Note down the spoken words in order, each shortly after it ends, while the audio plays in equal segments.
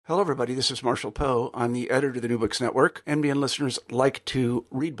Hello, everybody. This is Marshall Poe. I'm the editor of the New Books Network. NBN listeners like to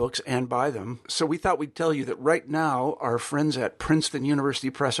read books and buy them. So we thought we'd tell you that right now, our friends at Princeton University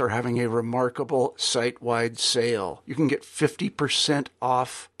Press are having a remarkable site-wide sale. You can get 50%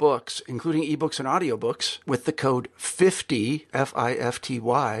 off books, including ebooks and audiobooks, with the code 50,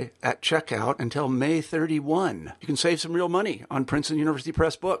 F-I-F-T-Y, at checkout until May 31. You can save some real money on Princeton University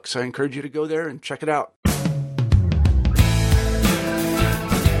Press books. I encourage you to go there and check it out.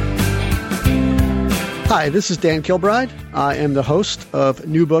 Hi, this is Dan Kilbride. I am the host of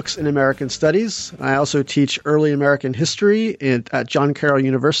New Books in American Studies. I also teach early American history at John Carroll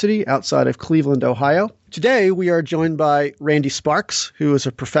University outside of Cleveland, Ohio. Today, we are joined by Randy Sparks, who is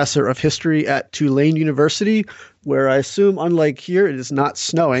a professor of history at Tulane University, where I assume, unlike here, it is not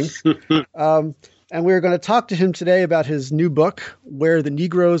snowing. And we're going to talk to him today about his new book, Where the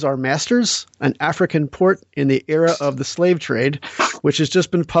Negroes Are Masters, an African Port in the Era of the Slave Trade, which has just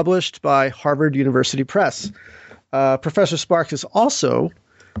been published by Harvard University Press. Professor Sparks is also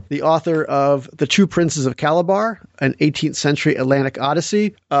the author of The Two Princes of Calabar, an 18th century Atlantic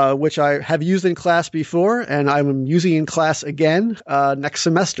Odyssey, which I have used in class before, and I'm using in class again next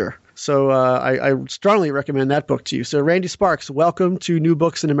semester. So I strongly recommend that book to you. So Randy Sparks, welcome to New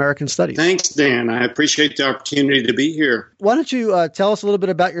Books in American Studies. Thanks, Dan. I appreciate the opportunity to be here. Why don't you tell us a little bit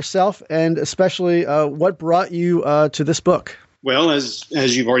about yourself and especially what brought you to this book? Well, as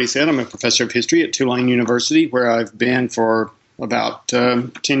you've already said, I'm a professor of history at Tulane University, where I've been for about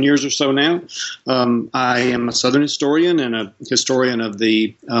 10 years or so now. I am a Southern historian and a historian of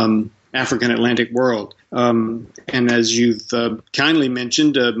the African Atlantic world. And as you've kindly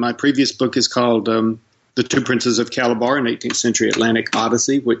mentioned, my previous book is called The Two Princes of Calabar, an 18th century Atlantic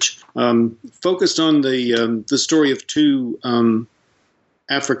Odyssey, which focused on the story of two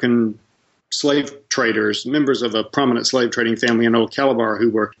African slave traders, members of a prominent slave trading family in Old Calabar, who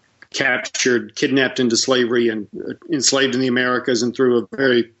were captured, kidnapped into slavery, and enslaved in the Americas, and through a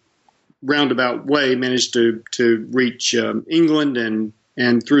very roundabout way managed to reach England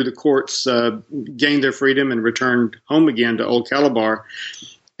and through the courts gained their freedom and returned home again to Old Calabar.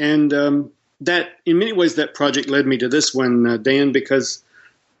 And that, in many ways, that project led me to this one, Dan, because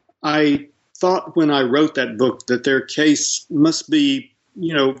I thought when I wrote that book that their case must be,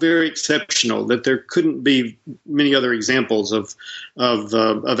 very exceptional, that there couldn't be many other examples of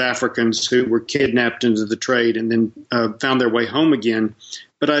Africans who were kidnapped into the trade and then found their way home again.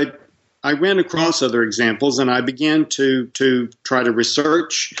 But I ran across other examples, and I began to try to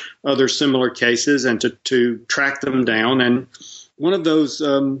research other similar cases and to track them down. And one of those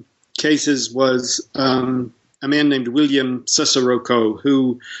cases was a man named William Cicero,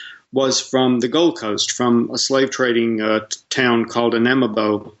 who was from the Gold Coast, from a slave trading town called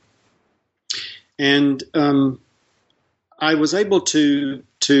Anamabo. And I was able to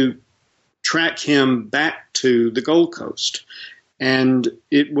track him back to the Gold Coast. And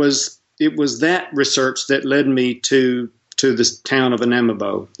it was that research that led me to this town of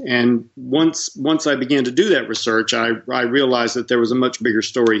Anamabo. And once I began to do that research, I realized that there was a much bigger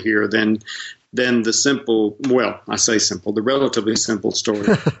story here than the simple, the relatively simple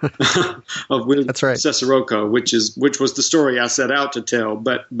story of William Cicero, which was the story I set out to tell,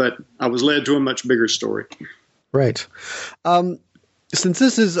 but I was led to a much bigger story. Right. Since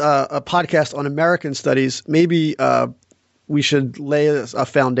this is a podcast on American studies, maybe we should lay a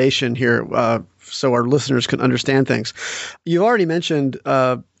foundation here so our listeners can understand things. You already mentioned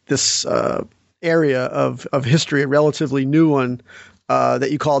this area of history, a relatively new one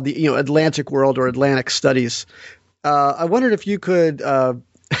that you called the Atlantic world or Atlantic studies. I wondered if you could.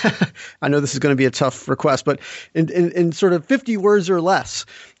 I know this is going to be a tough request, but in sort of 50 words or less,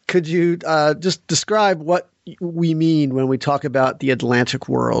 could you just describe what we mean when we talk about the Atlantic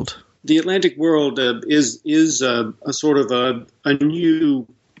world? The Atlantic world is a sort of a new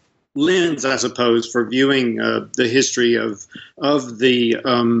lens, I suppose, for viewing the history of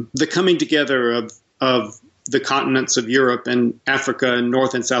the coming together of the continents of Europe and Africa and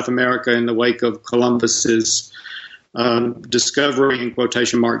North and South America in the wake of Columbus's discovery, in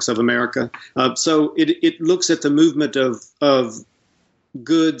quotation marks, of America. So it looks at the movement of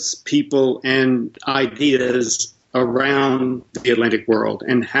goods, people, and ideas around the Atlantic world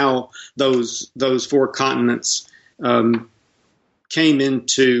and how those four continents came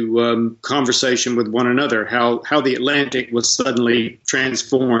into conversation with one another, how the Atlantic was suddenly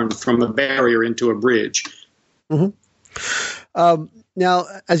transformed from a barrier into a bridge. Mm-hmm. Now,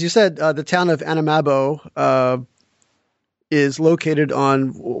 as you said, the town of Anamabo is located on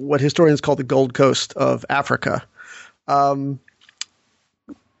what historians call the Gold Coast of Africa.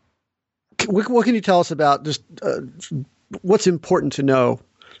 What can you tell us about just what's important to know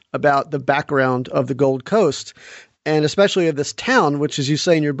about the background of the Gold Coast, and especially of this town, which, as you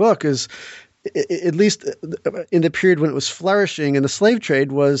say in your book, is at least in the period when it was flourishing in the slave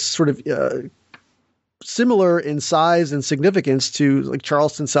trade, was sort of similar in size and significance to like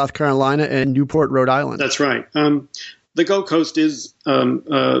Charleston, South Carolina, and Newport, Rhode Island. That's right. The Gold Coast is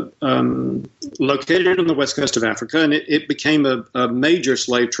located on the west coast of Africa, and it became a major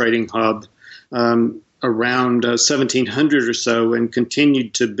slave trading hub around 1700 or so, and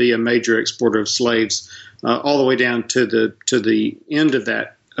continued to be a major exporter of slaves all the way down to the end of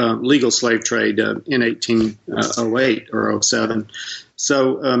that legal slave trade in 1808 or 07.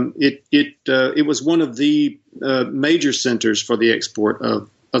 So it was one of the major centers for the export of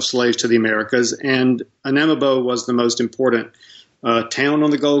slaves to the Americas, and Anamabo was the most important town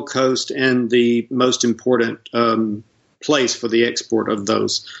on the Gold Coast and the most important place for the export of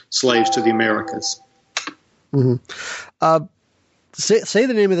those slaves to the Americas. Mm-hmm. Say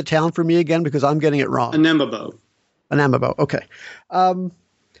the name of the town for me again, because I'm getting it wrong. Anamabo. Anamabo. Okay.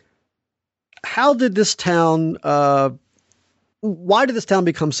 How did this town? Why did this town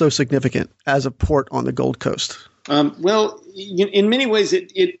become so significant as a port on the Gold Coast? Well, in many ways,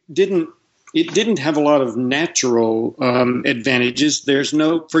 it didn't have a lot of natural advantages.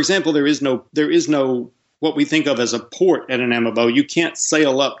 For example, there is no what we think of as a port at Anamabo. You can't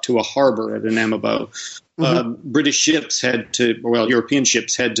sail up to a harbor at Anamabo. British ships European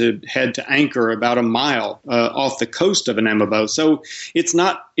ships had to anchor about a mile off the coast of Anamabo. So it's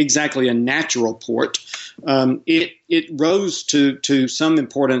not exactly a natural port. It rose to some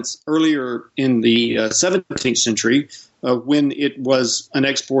importance earlier in the 17th century when it was an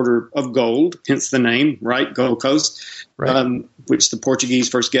exporter of gold, hence the name, right? Gold Coast, right. Which the Portuguese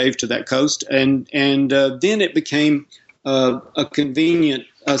first gave to that coast, and then it became a convenient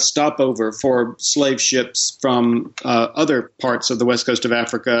stopover for slave ships from other parts of the west coast of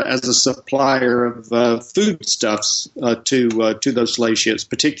Africa as a supplier of foodstuffs to those slave ships,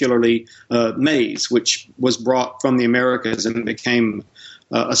 particularly maize, which was brought from the Americas and became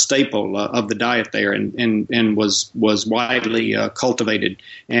a staple of the diet there, and was widely cultivated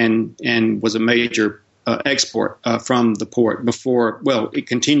and was a major export from the port before. Well, it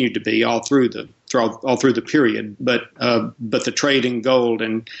continued to be all through the period, but the trade in gold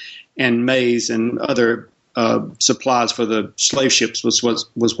and maize and other supplies for the slave ships was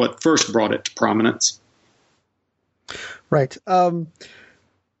what first brought it to prominence. Right.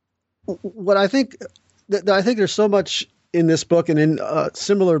 What I think there's so much in this book and in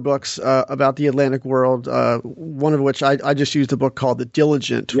similar books about the Atlantic world, one of which I just used a book called The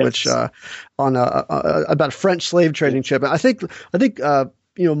Diligent, yes. Which on about French slave trading ship. I think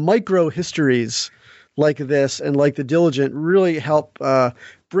micro histories like this and like The Diligent really help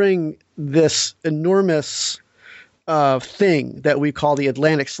bring this enormous thing that we call the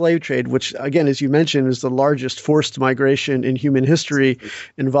Atlantic slave trade, which, again, as you mentioned, is the largest forced migration in human history,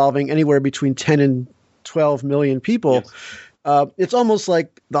 involving anywhere between 10 and 12 million people. Yes. It's almost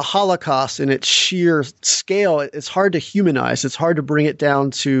like the Holocaust in its sheer scale. It's hard to humanize. It's hard to bring it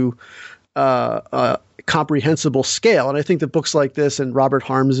down to a comprehensible scale. And I think that books like this and Robert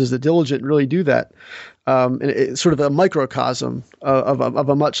Harms's The Diligent really do that. And it's sort of a microcosm of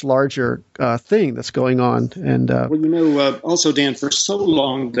a much larger thing that's going on. And also, Dan, for so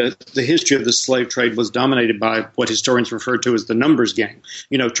long, the history of the slave trade was dominated by what historians refer to as the numbers game.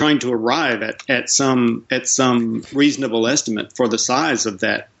 Trying to arrive at some reasonable estimate for the size of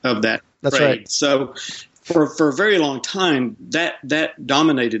that That's trade. Right. So, for a very long time, that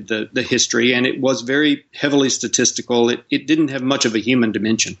dominated the history, and it was very heavily statistical. It didn't have much of a human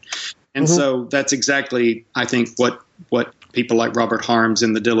dimension. And so that's exactly, I think, what people like Robert Harms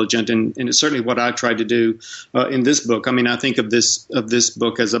in The Diligent, and it's certainly what I tried to do in this book. I mean, I think of this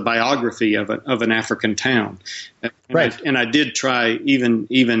book as a biography of an African town, and right. I did try even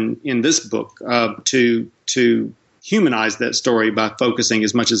in this book to humanize that story by focusing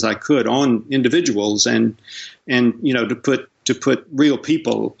as much as I could on individuals and to put real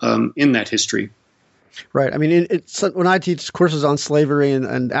people in that history. Right. I mean, when I teach courses on slavery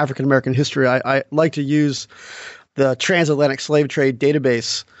and African American history, I like to use the Transatlantic Slave Trade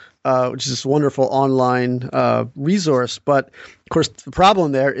Database, which is this wonderful online resource. But of course, the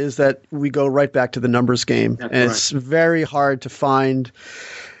problem there is that we go right back to the numbers game, That's and right. It's very hard to find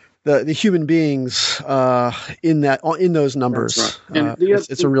the human beings in those numbers. That's right. And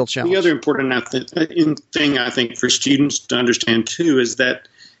it's a real challenge. The other important thing I think for students to understand too is that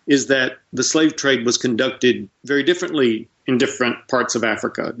the slave trade was conducted very differently in different parts of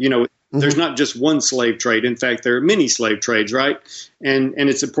Africa. There's not just one slave trade. In fact, there are many slave trades, right? And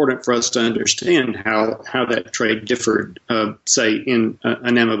it's important for us to understand how that trade differed, say, in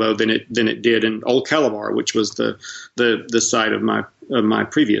Anamaboe than it did in Old Calabar, which was the site of my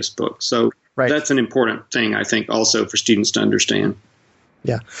previous book. So that's an important thing, I think, also for students to understand.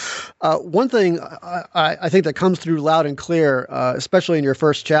 Yeah. One thing I think that comes through loud and clear, especially in your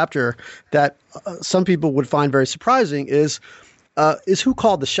first chapter, that some people would find very surprising is who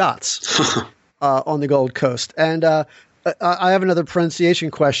called the shots on the Gold Coast. And I have another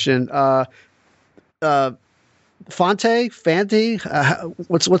pronunciation question. Fanti? What's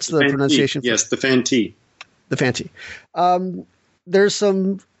the pronunciation? Yes, the Fanti. The Fanti. There's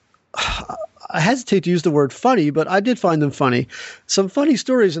some... I hesitate to use the word funny, but I did find them funny. Some funny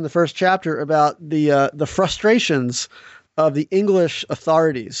stories in the first chapter about the frustrations of the English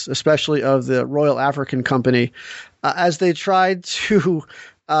authorities, especially of the Royal African Company, as they tried to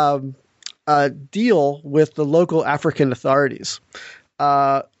deal with the local African authorities,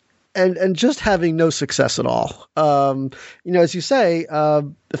 and just having no success at all. As you say,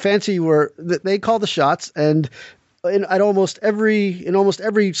 the Fanti they call the shots, and in almost every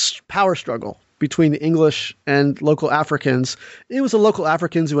power struggle between the English and local Africans, it was the local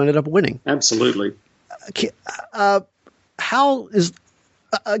Africans who ended up winning. Absolutely. How is,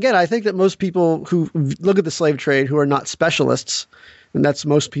 again, I think that most people who look at the slave trade who are not specialists, and that's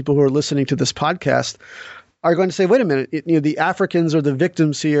most people who are listening to this podcast, are going to say, wait a minute, the Africans are the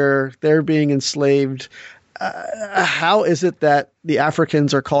victims here, they're being enslaved. How is it that the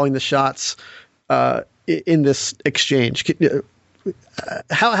Africans are calling the shots in this exchange?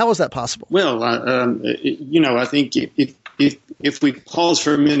 How is that possible? Well, I think if we pause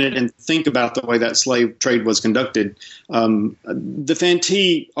for a minute and think about the way that slave trade was conducted, the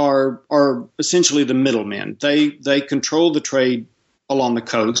Fanti are essentially the middlemen. They control the trade along the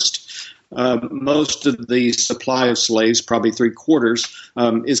coast. Most of the supply of slaves, probably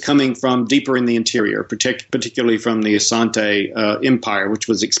 3/4, is coming from deeper in the interior, particularly from the Asante Empire, which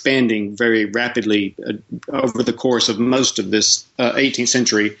was expanding very rapidly over the course of most of this 18th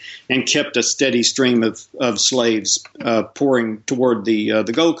century, and kept a steady stream of slaves pouring toward the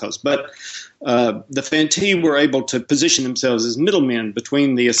Gold Coast. But the Fanti were able to position themselves as middlemen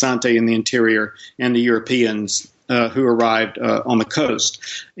between the Asante in the interior and the Europeans who arrived on the coast.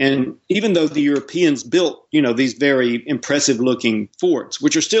 And even though the Europeans built, these very impressive-looking forts,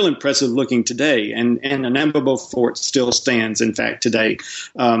 which are still impressive-looking today, and Anamaboe Fort still stands, in fact, today,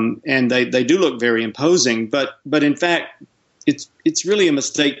 and they do look very imposing, but in fact, it's really a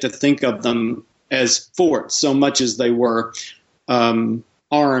mistake to think of them as forts so much as they were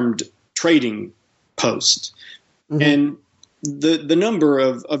armed trading posts. Mm-hmm. And the number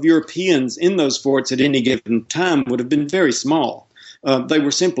of Europeans in those forts at any given time would have been very small. They were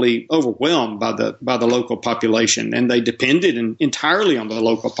simply overwhelmed by the local population, and they depended entirely on the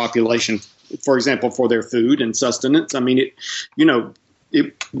local population, for example, for their food and sustenance. I mean,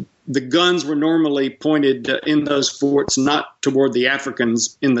 the guns were normally pointed in those forts not toward the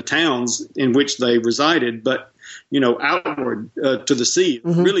Africans in the towns in which they resided, but outward to the sea. It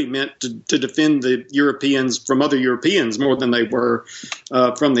really meant to defend the Europeans from other Europeans more than they were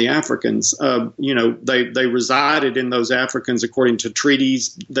from the Africans. They resided in those Africans according to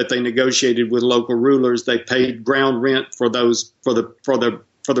treaties that they negotiated with local rulers. They paid ground rent for those for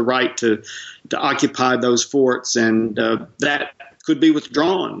the right to occupy those forts, and that could be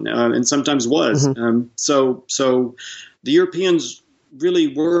withdrawn, and sometimes was. So the Europeans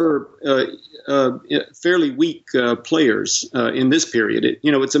really were fairly weak players in this period.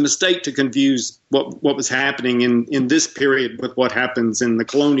 It's a mistake to confuse what was happening in this period with what happens in the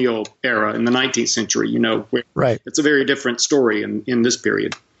colonial era in the 19th century. Where it's a very different story in this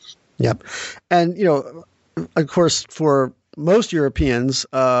period. Yep, and of course, for most Europeans,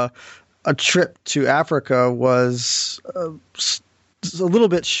 a trip to Africa was a little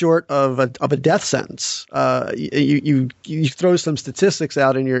bit short of a death sentence. You throw some statistics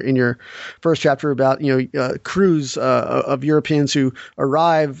out in your first chapter about crews of Europeans who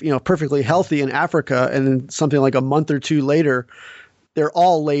arrive perfectly healthy in Africa, and then something like a month or two later, they're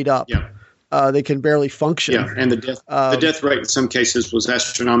all laid up. Yeah. They can barely function. Yeah, and the death rate in some cases was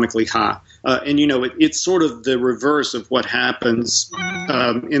astronomically high. And it's sort of the reverse of what happens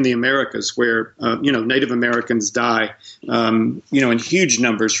in the Americas, where Native Americans die, in huge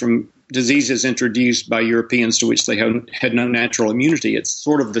numbers from diseases introduced by Europeans to which they had no natural immunity. It's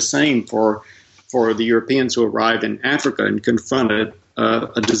sort of the same for the Europeans who arrived in Africa and confronted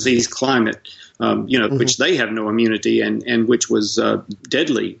a disease climate. Which they have no immunity and which was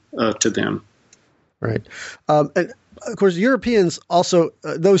deadly to them. Right. And of course, Europeans also,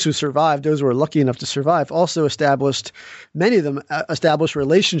 those who survived, those who were lucky enough to survive, also many of them established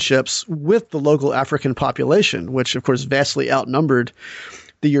relationships with the local African population, which, of course, vastly outnumbered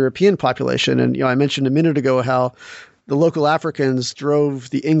the European population. And, I mentioned a minute ago how the local Africans drove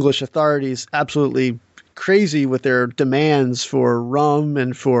the English authorities absolutely crazy with their demands for rum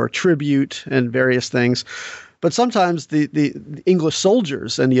and for tribute and various things. But sometimes the English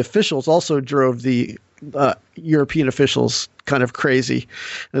soldiers and the officials also drove the European officials kind of crazy.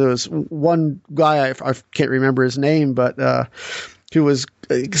 And there was one guy, I can't remember his name, but who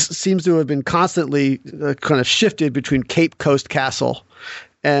seems to have been constantly kind of shifted between Cape Coast Castle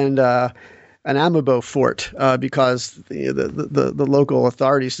and an Amibo fort because the local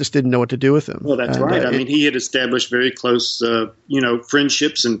authorities just didn't know what to do with him. Well, that's right. I mean, he had established very close,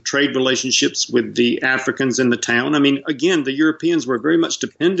 friendships and trade relationships with the Africans in the town. I mean, again, the Europeans were very much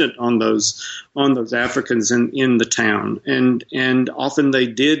dependent on those Africans in the town, and often they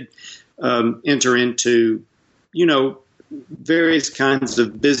did enter into, various kinds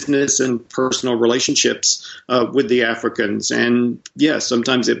of business and personal relationships with the Africans. And yes,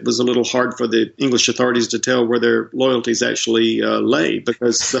 sometimes it was a little hard for the English authorities to tell where their loyalties actually lay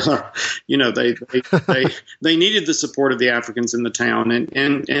because, they needed the support of the Africans in the town.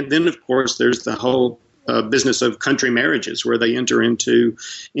 And then, of course, there's the whole business of country marriages where they enter into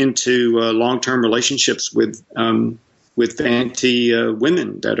long-term relationships with Fanti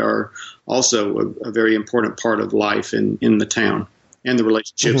women that are also a very important part of life in the town, and the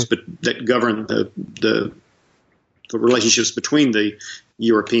relationships that govern the relationships between the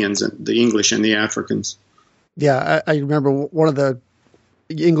Europeans and the English and the Africans. Yeah, I remember one of the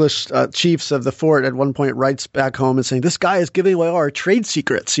English chiefs of the fort at one point writes back home and saying, "This guy is giving away all our trade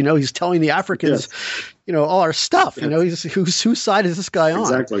secrets. He's telling the Africans, all our stuff. Yes. Whose side is this guy on?"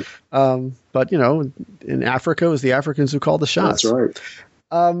 Exactly. But in Africa, it was the Africans who called the shots. That's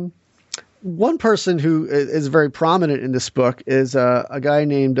right. One person who is very prominent in this book is a guy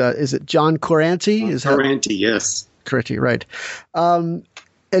named, is it John Coranty? Coranty, yes. Coranty, right.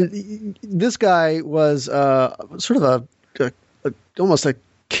 And this guy was sort of almost a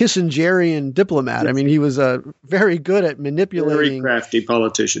Kissingerian diplomat. I mean, he was very good at manipulating. Very crafty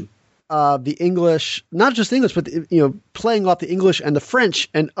politician. The English, not just English, but playing off the English and the French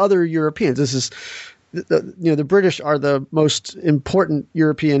and other Europeans. This is, the British are the most important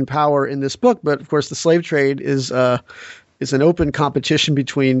European power in this book, but of course the slave trade is an open competition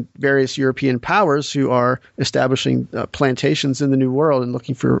between various European powers who are establishing plantations in the New World and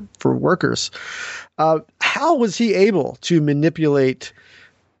looking for workers. How was he able to manipulate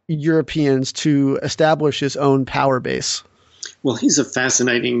Europeans to establish his own power base? Well, he's a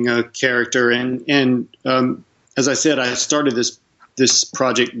fascinating character, and as I said, I started this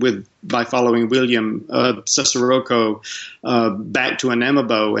project by following William Cecirocco back to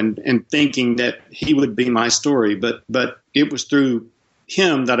Anamabo and thinking that he would be my story, but it was through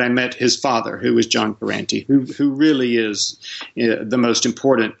him that I met his father, who was John Coranty, who really is the most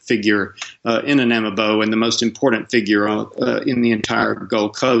important figure in Anamabo and the most important figure in the entire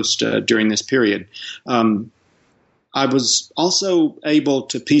Gold Coast during this period. I was also able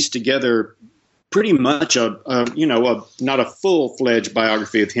to piece together pretty much not a full-fledged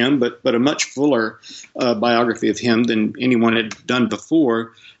biography of him, but a much fuller biography of him than anyone had done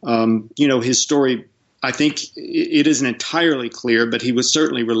before. His story, I think it isn't entirely clear, but he was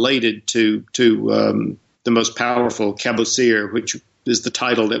certainly related to the most powerful Kabosir, which is the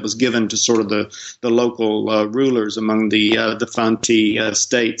title that was given to sort of the local rulers among the Fanti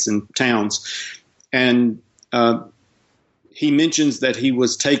states and towns. And he mentions that he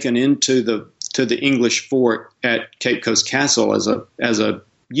was taken into the English fort at Cape Coast Castle as a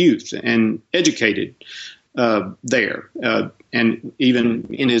youth and educated there, and even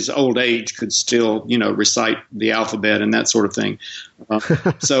in his old age could still recite the alphabet and that sort of thing.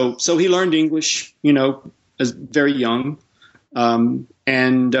 So he learned English as very young,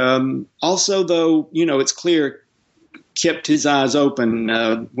 and also though it's clear kept his eyes open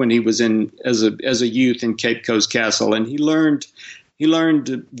when he was as a youth in Cape Coast Castle, and he learned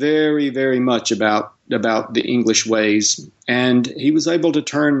very, very much about the English ways, and he was able to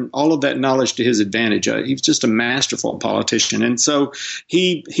turn all of that knowledge to his advantage. He was just a masterful politician, and so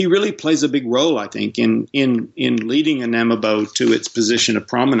he really plays a big role, I think, in leading Anamabo to its position of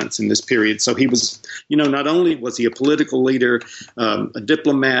prominence in this period. So he was, not only was he a political leader, a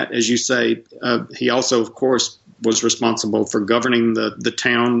diplomat, as you say, he also, of course, was responsible for governing the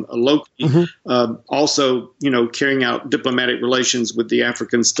town locally. Mm-hmm. Also, carrying out diplomatic relations with the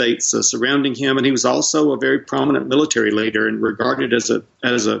African states surrounding him. And he was also a very prominent military leader. dominator and regarded as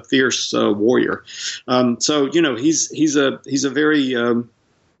a fierce warrior. So he's a very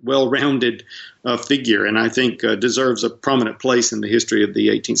well-rounded figure, and I think deserves a prominent place in the history of the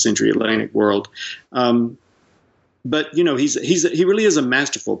 18th century Atlantic world. But he really is a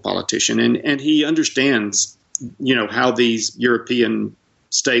masterful politician, and he understands how these European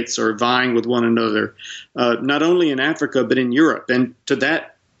states are vying with one another, not only in Africa but in Europe. And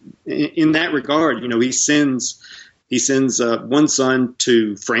in that regard, he sends one son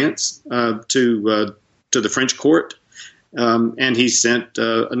to France, to the French court. And he sent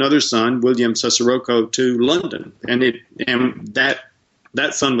another son, William Cecirocco, to London, and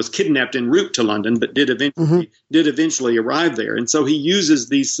that son was kidnapped en route to London, but did eventually arrive there. And so he uses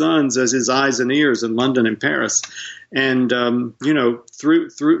these sons as his eyes and ears in London and Paris, and through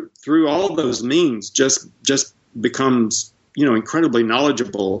all those means, just becomes incredibly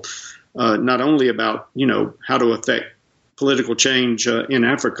knowledgeable, not only about how to affect political change in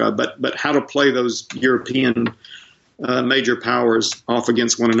Africa, but how to play those European major powers off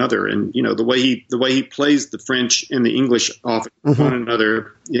against one another. And the way he plays the French and the English off one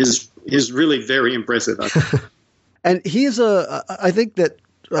another is really very impressive. And he's I think that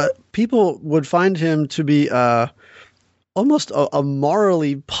people would find him to be almost a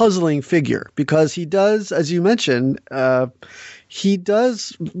morally puzzling figure, because he does, as you mentioned, he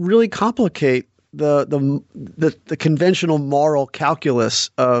does really complicate the conventional moral calculus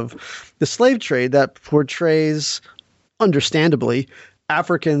of the slave trade that portrays, understandably,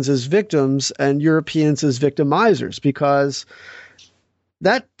 Africans as victims and Europeans as victimizers, because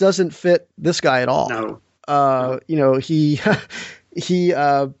that doesn't fit this guy at all. No. He's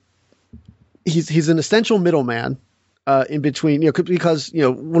an essential middleman in between, because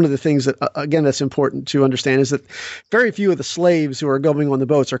one of the things that again that's important to understand is that very few of the slaves who are going on the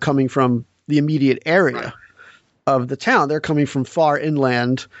boats are coming from the immediate area of the town. They're coming from far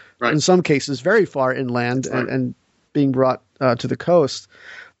inland, in some cases very far inland, and being brought to the coast.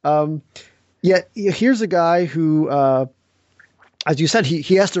 Yet here's a guy who, as you said,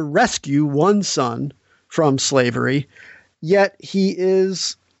 he has to rescue one son from slavery, yet he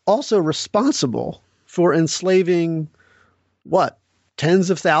is also responsible for enslaving,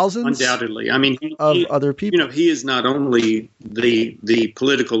 tens of thousands? Undoubtedly. I mean, other people. He is not only the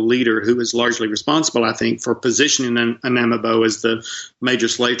political leader who is largely responsible, I think, for positioning Anamabu as the major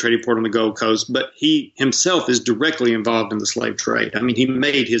slave trading port on the Gold Coast, but he himself is directly involved in the slave trade. I mean, he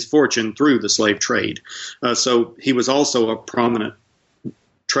made his fortune through the slave trade. So he was also a prominent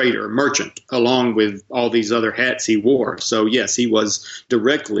trader, merchant, along with all these other hats he wore. So yes, he was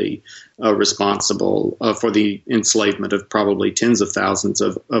directly responsible for the enslavement of probably tens of thousands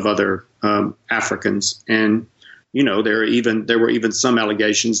of other Africans. And there were even some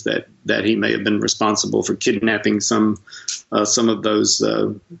allegations that he may have been responsible for kidnapping some of those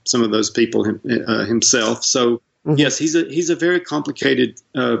people himself. So yes, he's a very complicated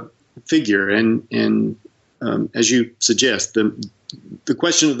figure, and as you suggest, the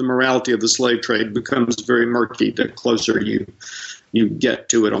question of the morality of the slave trade becomes very murky the closer you get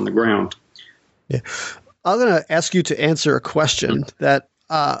to it on the ground. Yeah. I'm going to ask you to answer a question that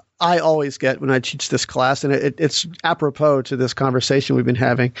I always get when I teach this class, and it's apropos to this conversation we've been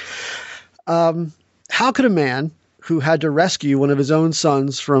having. How could a man who had to rescue one of his own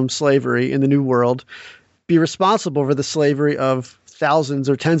sons from slavery in the New World be responsible for the slavery of thousands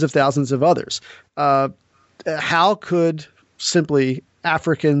or tens of thousands of others? How could simply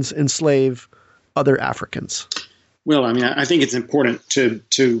Africans enslave other Africans? Well, I mean, I think it's important to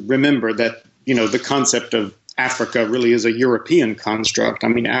remember that, the concept of Africa really is a European construct. I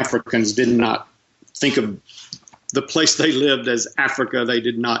mean, Africans did not think of the place they lived as Africa. They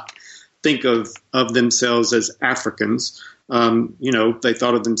did not think of themselves as Africans. They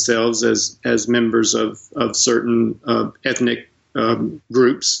thought of themselves as members of certain ethnic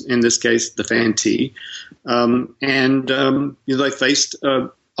groups, in this case, the Fantee. They faced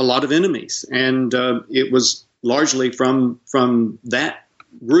a lot of enemies. And it was largely from that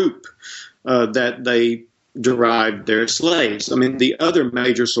group that they derived their slaves. I mean, the other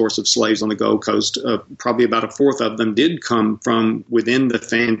major source of slaves on the Gold Coast, probably about a fourth of them did come from within the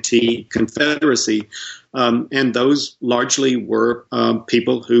Fantee Confederacy. And those largely were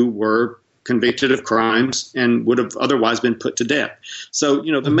people who were convicted of crimes and would have otherwise been put to death. So,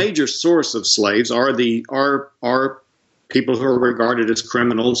 the major source of slaves are people who are regarded as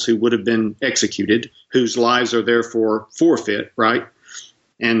criminals who would have been executed, whose lives are therefore forfeit, right?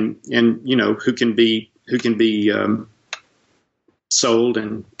 And who can be sold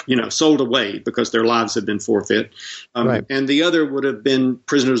and sold away because their lives have been forfeit. And the other would have been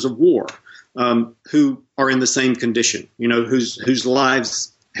prisoners of war. who are in the same condition, whose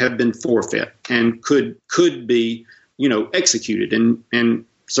lives have been forfeit and could be, executed, and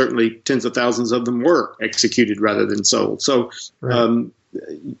certainly tens of thousands of them were executed rather than sold. So, right.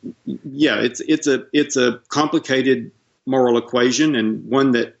 It's a complicated moral equation, and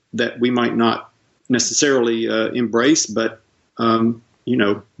one that we might not necessarily embrace, but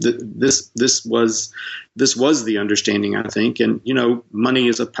this was the understanding, I think, and money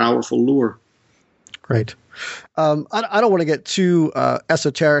is a powerful lure. Right. I don't want to get too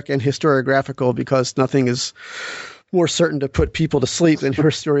esoteric and historiographical, because nothing is more certain to put people to sleep than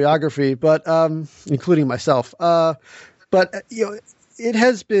historiography, but including myself. But it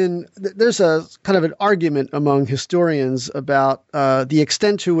has been, there's a kind of an argument among historians about the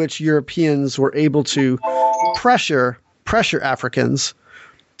extent to which Europeans were able to pressure Africans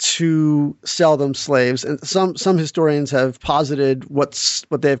to sell them slaves. And some historians have posited what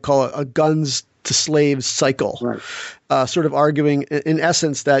they call a guns to slaves cycle, right. Sort of arguing in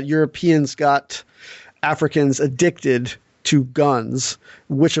essence that Europeans got Africans addicted to guns,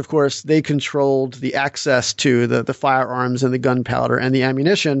 which of course they controlled the access to the firearms and the gunpowder and the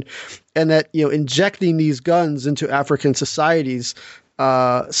ammunition, and that injecting these guns into African societies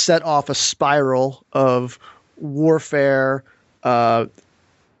set off a spiral of warfare,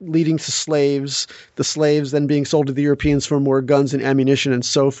 leading to slaves, the slaves then being sold to the Europeans for more guns and ammunition and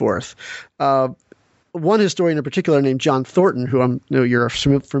so forth. One historian in particular named John Thornton, who I know you're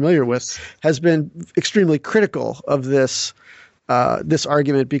familiar with, has been extremely critical of this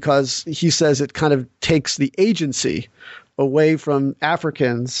argument, because he says it kind of takes the agency away from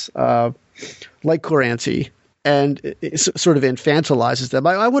Africans like Cloranti, and it sort of infantilizes them.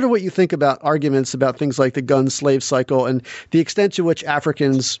 I wonder what you think about arguments about things like the gun-slave cycle and the extent to which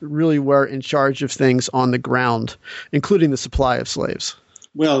Africans really were in charge of things on the ground, including the supply of slaves.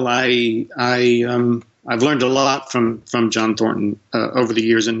 Well, I've learned a lot from John Thornton over the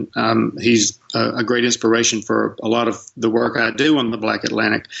years, and he's a great inspiration for a lot of the work I do on the Black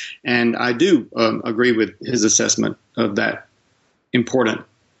Atlantic. And I do agree with his assessment of that important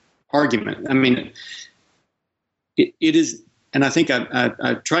argument. I mean, it is, and I think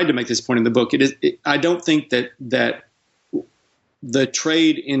I tried to make this point in the book. I don't think that the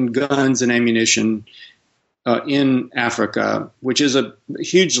trade in guns and ammunition in Africa, which is a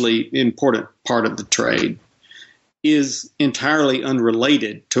hugely important part of the trade, is entirely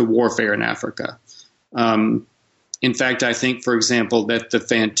unrelated to warfare in Africa. In fact, I think, for example, that the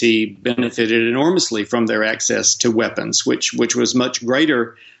Fantee benefited enormously from their access to weapons, which was much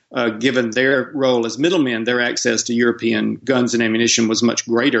greater, given their role as middlemen. Their access to European guns and ammunition was much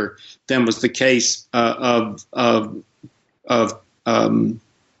greater than was the case of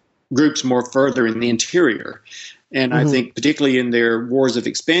groups more further in the interior. And I think particularly in their wars of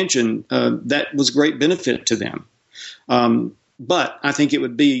expansion, that was great benefit to them. But I think it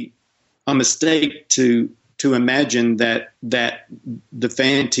would be a mistake to imagine that the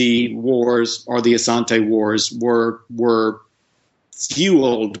Fantee Wars or the Asante Wars were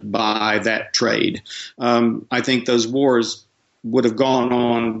fueled by that trade. I think those wars would have gone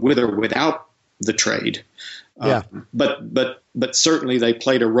on with or without the trade. Yeah. But certainly they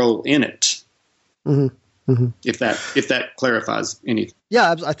played a role in it. Mm-hmm. Mm-hmm. If that clarifies anything.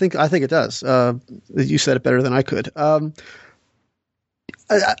 Yeah, I think it does. You said it better than I could.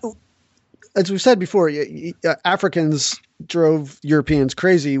 As we've said before, Africans drove Europeans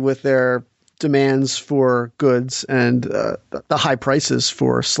crazy with their demands for goods and the high prices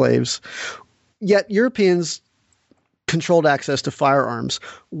for slaves. Yet Europeans controlled access to firearms.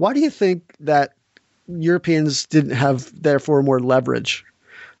 Why do you think that Europeans didn't have, therefore, more leverage,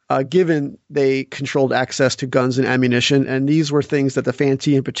 given they controlled access to guns and ammunition, and these were things that the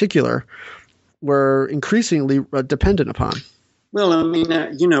Fantee in particular were increasingly dependent upon? Well, I mean,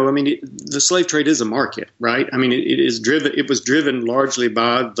 the slave trade is a market, right? I mean, it was driven largely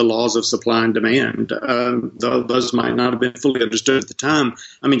by the laws of supply and demand. Those might not have been fully understood at the time.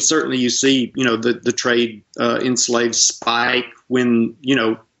 I mean, certainly you see, the trade in slaves spike when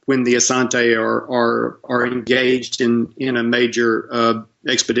the Asante are engaged in a major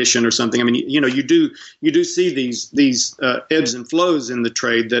expedition or something. I mean, you do see these ebbs and flows in the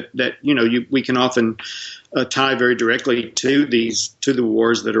trade that we can often tie very directly to the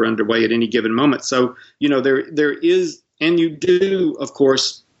wars that are underway at any given moment. So there is, and you do, of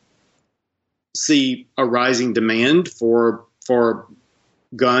course, see a rising demand for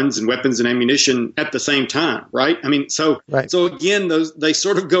guns and weapons and ammunition at the same time, right? I mean, so again, they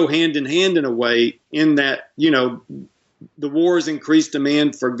sort of go hand in hand in a way, in that the wars increase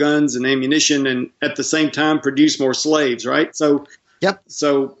demand for guns and ammunition, and at the same time produce more slaves, right? So Yep.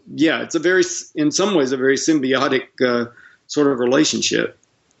 So yeah, it's in some ways, a very symbiotic sort of relationship.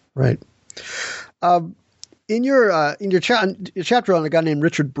 Right. In your chapter on a guy named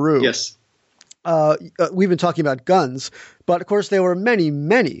Richard Brew, Yes. We've been talking about guns, but of course there were many,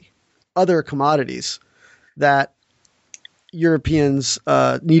 many other commodities that Europeans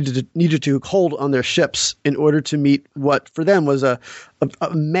needed to hold on their ships in order to meet what for them was a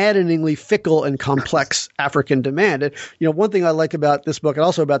maddeningly fickle and complex African demand. And one thing I like about this book, and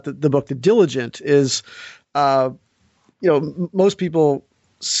also about the book The Diligent, is most people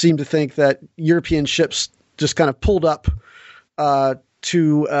seem to think that European ships just kind of pulled up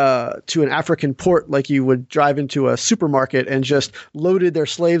to an African port like you would drive into a supermarket and just loaded their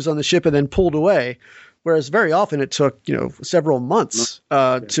slaves on the ship and then pulled away. Whereas very often it took, several months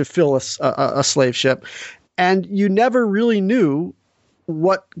to fill a slave ship. And you never really knew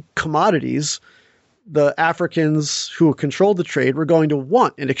what commodities the Africans who controlled the trade were going to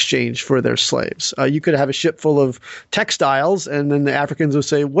want in exchange for their slaves. You could have a ship full of textiles, and then the Africans would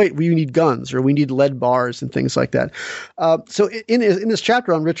say, wait, we need guns, or we need lead bars and things like that. So in this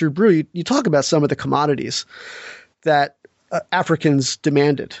chapter on Richard Brew, you talk about some of the commodities that Africans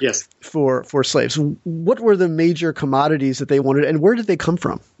demanded for slaves. What were the major commodities that they wanted, and where did they come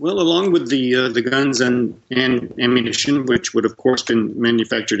from? Well, along with the guns and ammunition, which would of course been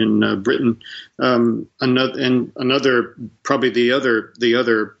manufactured in Britain, another probably the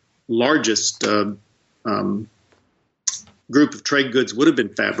other largest group of trade goods would have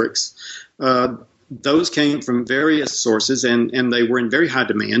been fabrics. Those came from various sources, and they were in very high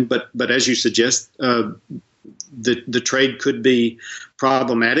demand. But as you suggest, the trade could be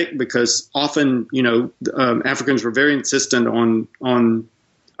problematic because often, Africans were very insistent on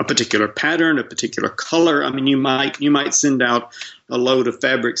a particular pattern, a particular color. I mean, you might send out a load of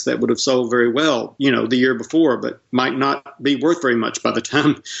fabrics that would have sold very well, the year before, but might not be worth very much by the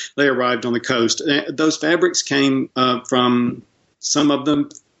time they arrived on the coast. Those fabrics came from some of them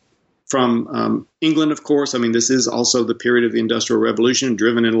from England, of course. I mean, this is also the period of the Industrial Revolution,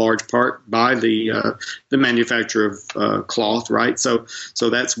 driven in large part by the manufacture of cloth, right? So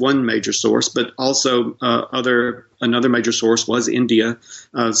that's one major source, but also another major source was India.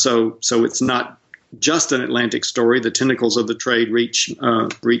 So it's not just an Atlantic story. The tentacles of the trade reach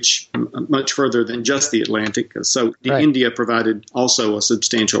much further than just the Atlantic. So right. India provided also a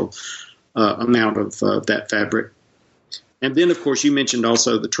substantial amount of that fabric. And then, of course, you mentioned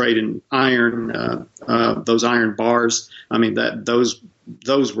also the trade in iron, those iron bars. I mean, those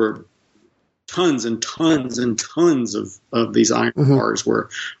were tons and tons and tons of these iron bars were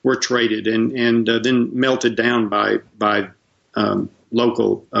traded and then melted down by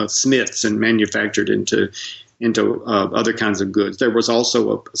local smiths and manufactured into other kinds of goods. There was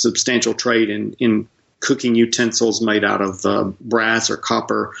also a substantial trade in cooking utensils made out of brass or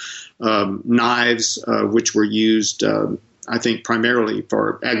copper, knives, which were used I think primarily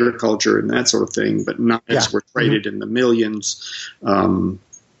for agriculture and that sort of thing, but knives were traded in the millions, and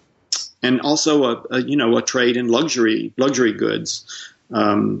also a trade in luxury goods,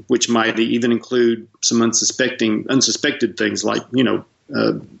 which might even include some unsuspected things like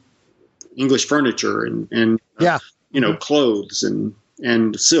English furniture and clothes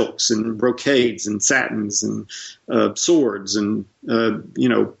and silks and brocades and satins and swords and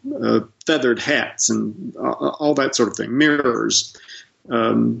feathered hats and all that sort of thing, mirrors,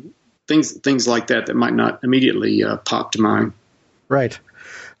 things like that might not immediately pop to mind. Right.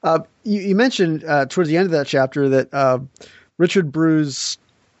 You mentioned towards the end of that chapter that Richard Brew's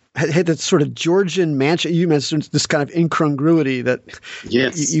had that sort of Georgian mansion. You mentioned this kind of incongruity that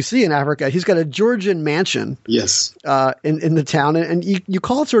you see in Africa. He's got a Georgian mansion in the town, and you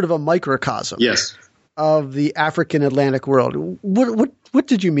call it sort of a microcosm of the African Atlantic world. What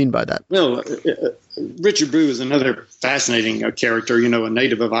did you mean by that? Well, Richard Brew is another fascinating character, a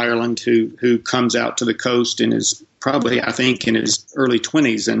native of Ireland who comes out to the coast and is probably, I think, in his early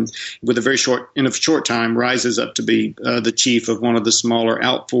 20s, and in a short time rises up to be the chief of one of the smaller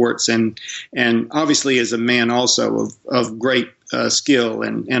outforts, and obviously is a man also of great skill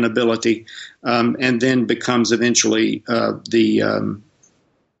and ability, and then becomes eventually the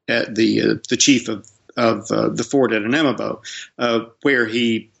chief of the fort at Anamabo, where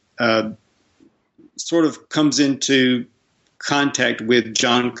he sort of comes into contact with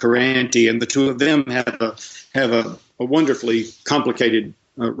John Carranti, and the two of them have a wonderfully complicated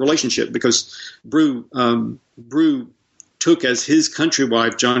relationship because Brew took as his country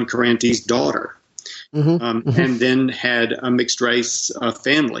wife John Carranti's daughter, and then had a mixed race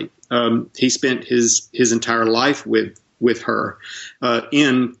family. He spent his entire life with her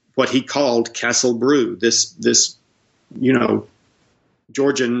in what he called Castle Brew, this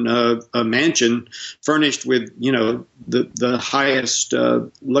Georgian mansion furnished with, the highest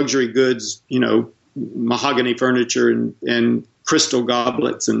luxury goods, mahogany furniture and crystal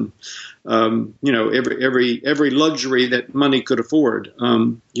goblets and every luxury that money could afford,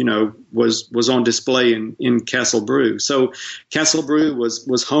 was on display in Castle Brugge. So Castle Brugge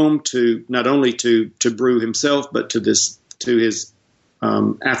was home to not only to Brugge himself, but to his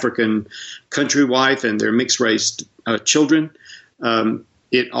African country wife and their mixed race children.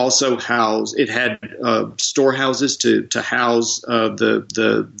 It also had storehouses to house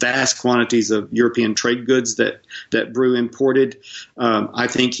the vast quantities of European trade goods that Brugge imported. I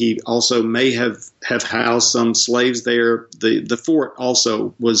think he also may have housed some slaves there. The fort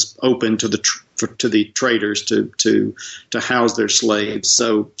also was open to the traders to house their slaves.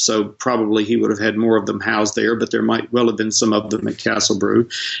 So probably he would have had more of them housed there, but there might well have been some of them at Castle Brugge.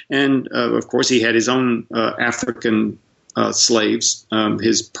 And of course, he had his own African slaves,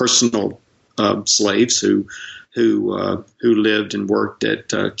 his personal slaves who lived and worked at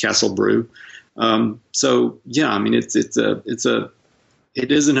Castle Brugge. So yeah, I mean it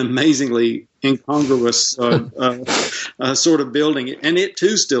is an amazingly incongruous sort of building, and it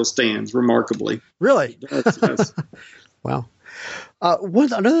too still stands remarkably. Really? Yes. Wow.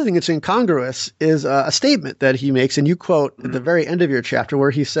 Another thing that's incongruous is a statement that he makes, and you quote at the very end of your chapter,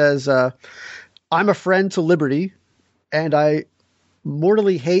 where he says, "I'm a friend to liberty, and I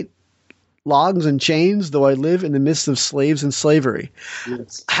mortally hate logs and chains, though I live in the midst of slaves and slavery."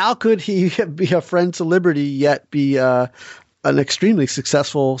 Yes. How could he be a friend to liberty yet be an extremely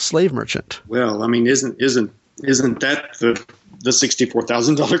successful slave merchant? Well, I mean, isn't that the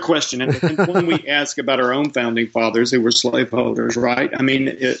 $64,000 question, and when we ask about our own founding fathers who were slaveholders, right? I mean,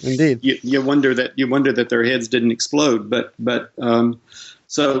 indeed, you wonder that their heads didn't explode, but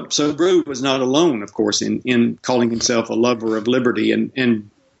So Brugge was not alone, of course, in calling himself a lover of liberty and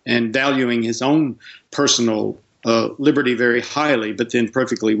valuing his own personal liberty very highly, but then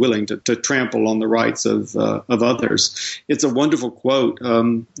perfectly willing to trample on the rights of others. It's a wonderful quote.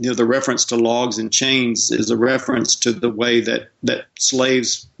 The reference to logs and chains is a reference to the way that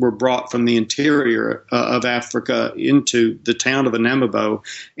slaves were brought from the interior of Africa into the town of Anamabo,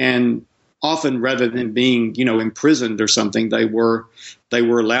 and often rather than being, imprisoned or something, they were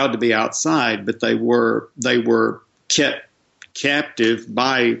allowed to be outside, but they were kept captive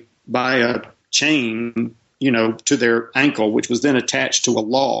by a chain, to their ankle, which was then attached to a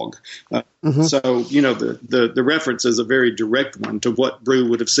log. So, the reference is a very direct one to what Brugge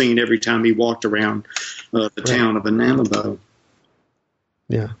would have seen every time he walked around the town of Anamabo.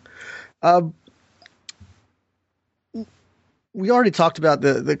 Yeah. We already talked about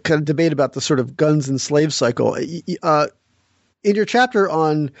the kind of debate about the sort of guns and slave cycle. In your chapter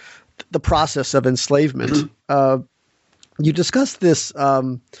on the process of enslavement, you discussed this,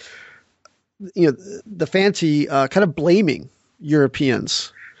 the Fanti kind of blaming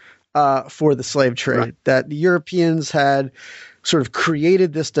Europeans for the slave trade, right. That the Europeans had sort of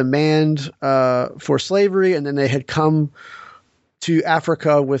created this demand for slavery, and then they had come to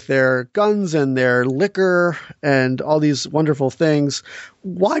Africa with their guns and their liquor and all these wonderful things.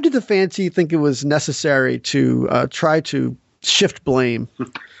 Why did the Fanti think it was necessary to try to shift blame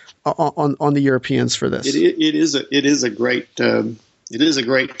on the Europeans for this? It is a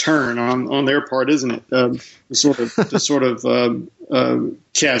great turn on their part, isn't it?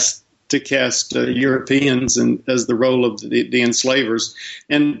 To cast Europeans as the role of the enslavers,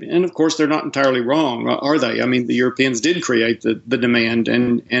 and of course they're not entirely wrong, are they? I mean, the Europeans did create the demand,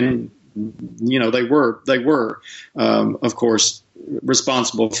 and they were of course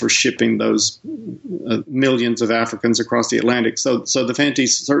responsible for shipping those millions of Africans across the Atlantic. So the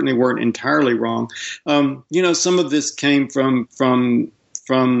Fantis certainly weren't entirely wrong. Some of this came from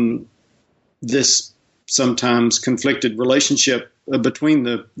this sometimes conflicted relationship between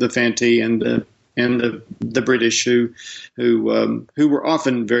the Fanti and the British, who were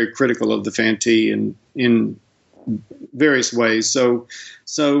often very critical of the Fanti in various ways. So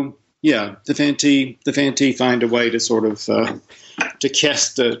yeah, the Fanti find a way to sort of to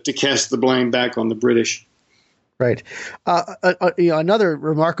cast the blame back on the British. Right. Another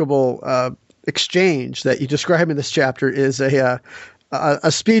remarkable exchange that you describe in this chapter is a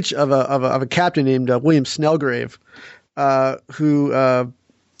speech of a captain named William Snelgrave, who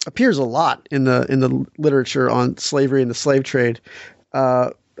appears a lot in the literature on slavery and the slave trade.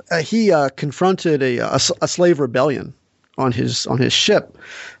 He confronted a slave rebellion on his ship,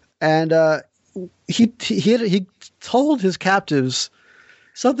 and he told his captives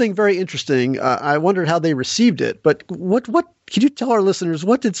something very interesting. I wondered how they received it, but what can you tell our listeners?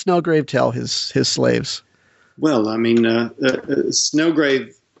 What did Snelgrave tell his slaves? Well, I mean,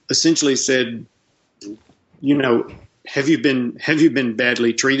 Snelgrave essentially said, you know, have you been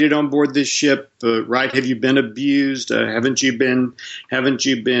badly treated on board this ship? Right? Have you been abused? Haven't you been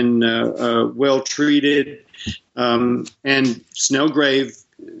well treated? And Snelgrave,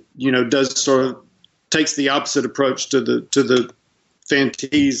 you know, does sort of takes the opposite approach to the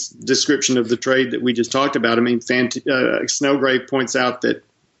Fantee's description of the trade that we just talked about. I mean, Snelgrave points out that,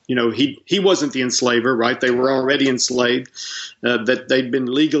 you know, he wasn't the enslaver, right? They were already enslaved, that they'd been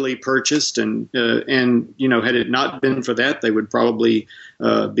legally purchased, and you know, had it not been for that, they would probably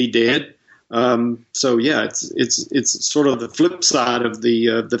be dead. So yeah, it's sort of the flip side of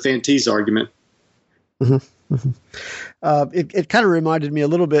the Fantee's argument. Mm-hmm. Mm-hmm. It kind of reminded me a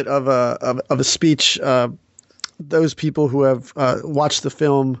little bit of a speech. Those people who have watched the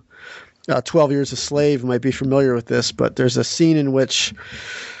film 12 Years a Slave might be familiar with this, but there's a scene in which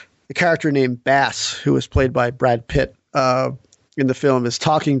a character named Bass, who was played by Brad Pitt in the film, is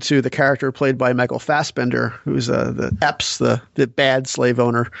talking to the character played by Michael Fassbender, who's the Epps, the bad slave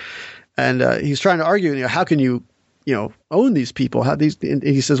owner. And he's trying to argue, you know, how can you own these people? How these? And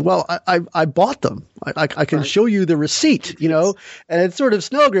he says, well, I bought them. I can show you the receipt, you know. And it's sort of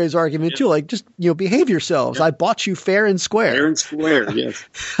Snelgrave's argument too, like, just, you know, behave yourselves. I bought you fair and square. Fair and square, yes.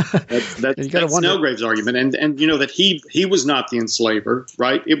 That's Snelgrave's argument, and you know that he was not the enslaver,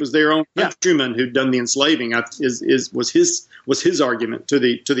 right? It was their own countrymen who'd done the enslaving. Was his argument to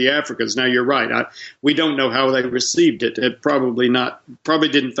the Africans. Now you're right. We don't know how they received it. It probably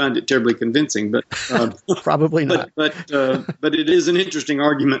didn't find it terribly convincing, but probably not. But it is an interesting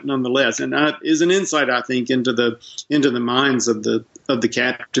argument nonetheless, and is an insight, I think, into the minds of the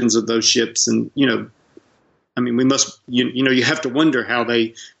captains of those ships. And, you know, I mean, we must, you have to wonder how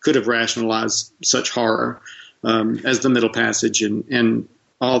they could have rationalized such horror as the Middle Passage and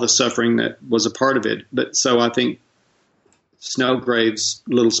all the suffering that was a part of it. But so I think Snelgrave's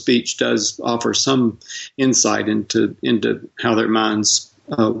little speech does offer some insight into how their minds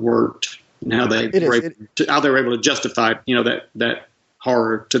worked and how they were able to justify, you know, that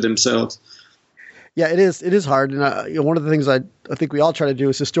horror to themselves. Yeah, it is hard, and one of the things I think we all try to do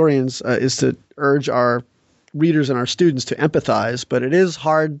as historians is to urge our readers and our students to empathize. But it is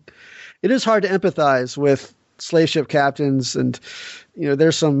hard. It is hard to empathize with slave ship captains, and, you know,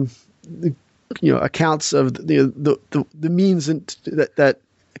 there's some, you know, accounts of the means that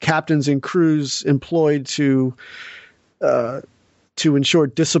captains and crews employed to ensure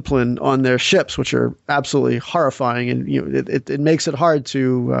discipline on their ships, which are absolutely horrifying, and, you know, it makes it hard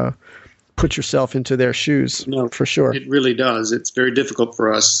to put yourself into their shoes. No, for sure. It really does. It's very difficult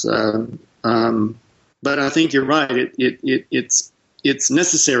for us. But I think you're right. It's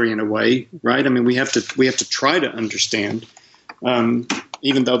necessary in a way, right? I mean, we have to try to understand,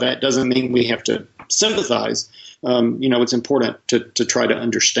 even though that doesn't mean we have to sympathize. You know, it's important to try to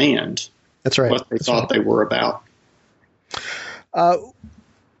understand. That's right. What they thought they were about.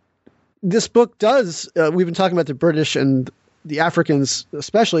 This book does. We've been talking about the British and the Africans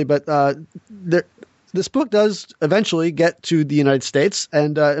especially, but this book does eventually get to the United States,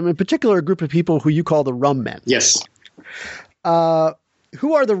 and in particular, a group of people who you call the Rum Men. Yes. Who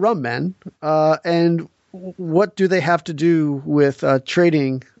are the Rum Men, and what do they have to do with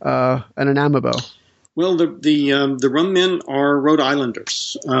trading an Anamabo? Well, the Rum Men are Rhode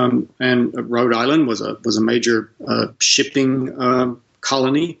Islanders, and Rhode Island was a major shipping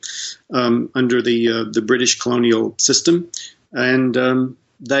colony under the British colonial system, and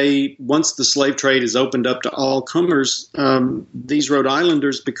once the slave trade is opened up to all comers, these Rhode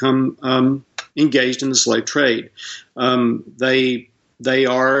Islanders become engaged in the slave trade. They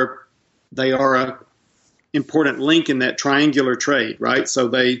are a important link in that triangular trade, right? So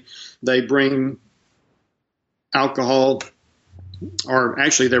they bring alcohol, or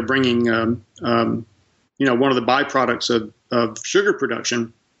actually they're bringing one of the byproducts of sugar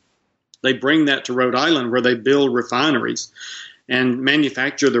production. They bring that to Rhode Island, where they build refineries and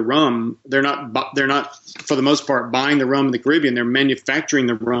manufacture the rum. They're not for the most part buying the rum in the Caribbean. They're manufacturing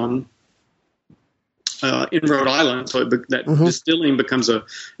the rum in Rhode Island, so that distilling becomes an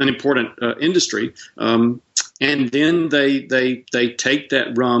important industry. And then they take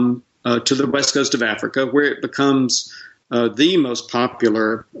that rum to the west coast of Africa, where it becomes the most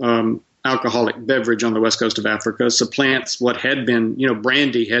popular alcoholic beverage on the west coast of Africa. Supplants what had been,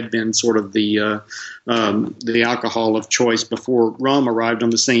 brandy had been sort of the alcohol of choice before rum arrived on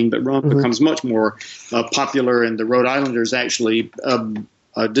the scene, but rum becomes much more popular, and the Rhode Islanders actually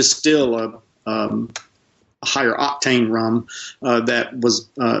distill a higher octane rum that was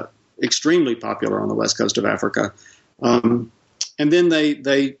extremely popular on the west coast of Africa. And then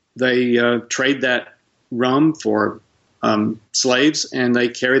they trade that rum for slaves, and they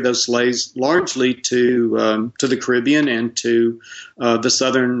carried those slaves largely to the Caribbean and to the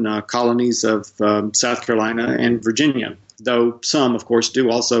southern colonies of South Carolina and Virginia. Though some, of course, do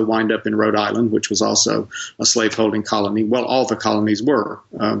also wind up in Rhode Island, which was also a slaveholding colony. Well, all the colonies were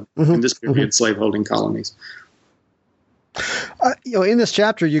in this period slaveholding colonies. In this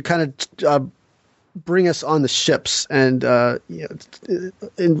chapter, you kind of bring us on the ships, and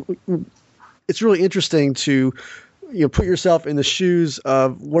it's really interesting to put yourself in the shoes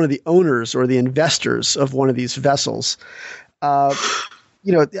of one of the owners or the investors of one of these vessels. The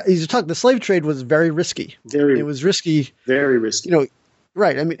slave trade was very risky. It was risky. Very risky.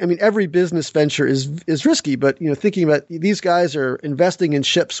 Right. I mean, every business venture is risky, but thinking about these guys are investing in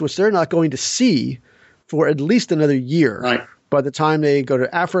ships which they're not going to see for at least another year. Right. By the time they go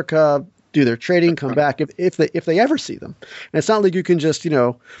to Africa, do their trading, come back, if they ever see them. And it's not like you can just get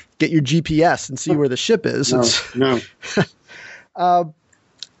your GPS and see where the ship is. No.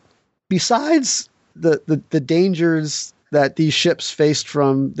 Besides the dangers that these ships faced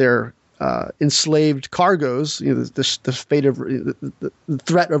from their enslaved cargoes, the fate of the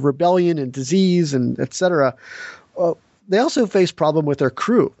threat of rebellion and disease and etc. They also faced problem with their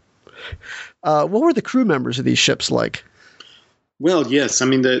crew. What were the crew members of these ships like? Well, yes. I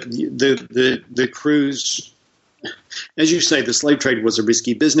mean, the crews, as you say, the slave trade was a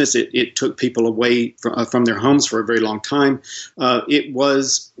risky business. It took people away from their homes for a very long time. It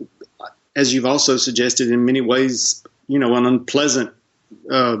was, as you've also suggested, in many ways, an unpleasant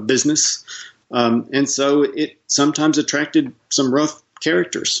business, and so it sometimes attracted some rough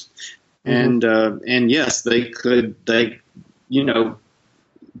characters. Mm-hmm. And yes, they could take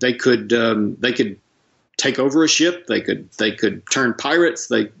over a ship. They could turn pirates.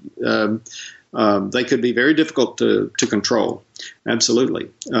 They could be very difficult to control. Absolutely.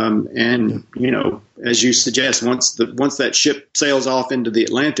 As you suggest, once that ship sails off into the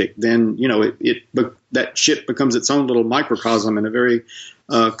Atlantic, then that ship becomes its own little microcosm in a very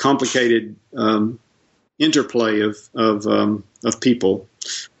complicated interplay of people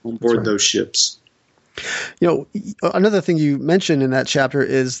on board those ships. Another thing you mentioned in that chapter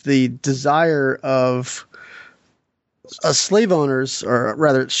is the desire of slave owners, or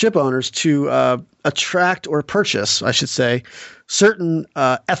rather ship owners, to attract or purchase, I should say, certain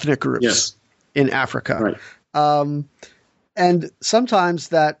ethnic groups in Africa. Right. And sometimes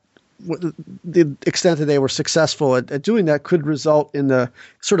that the extent that they were successful at doing that could result in the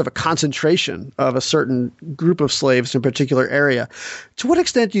sort of a concentration of a certain group of slaves in a particular area. To what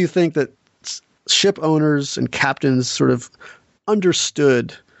extent do you think that ship owners and captains sort of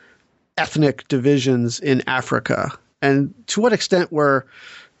understood ethnic divisions in Africa? And to what extent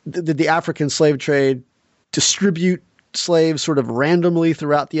did the African slave trade distribute slaves sort of randomly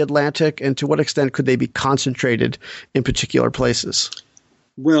throughout the Atlantic? And to what extent could they be concentrated in particular places?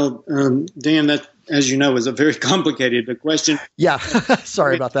 Well, Dan, that, as you know, is a very complicated question. Yeah,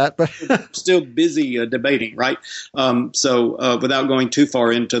 sorry about that. But still busy debating, right? So without going too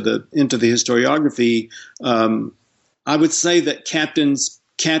far into the historiography, I would say that captains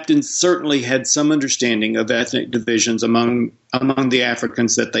certainly had some understanding of ethnic divisions among the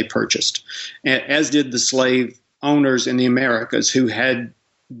Africans that they purchased, as did the slave owners in the Americas, who had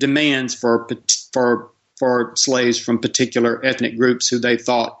demands for slaves from particular ethnic groups who they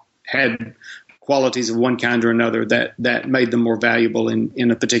thought had qualities of one kind or another that made them more valuable in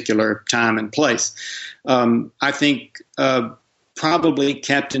a particular time and place. I think probably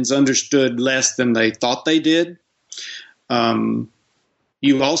captains understood less than they thought they did.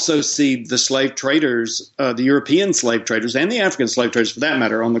 You also see the slave traders, the European slave traders and the African slave traders, for that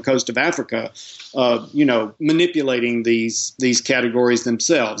matter, on the coast of Africa, manipulating these categories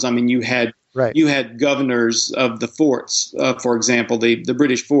themselves. I mean, you had governors of the forts, for example, the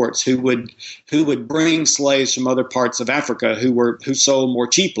British forts, who would bring slaves from other parts of Africa who sold more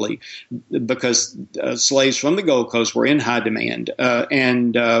cheaply, because slaves from the Gold Coast were in high demand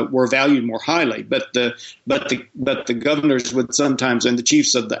and were valued more highly. But the governors would sometimes, and the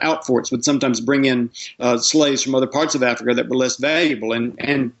chiefs of the outforts would sometimes bring in slaves from other parts of Africa that were less valuable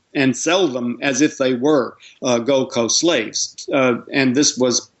and sell them as if they were Gold Coast slaves. And this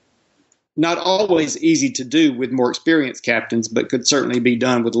was not always easy to do with more experienced captains, but could certainly be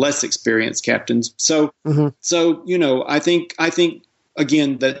done with less experienced captains. So I think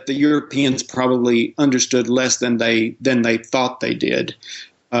again that the Europeans probably understood less than they thought they did.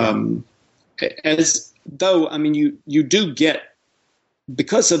 As though, I mean, you do get,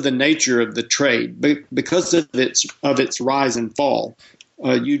 because of the nature of the trade, because of its rise and fall,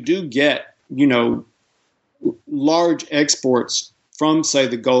 you do get large exports from say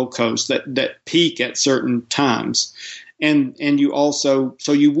the Gold Coast that peak at certain times, and you also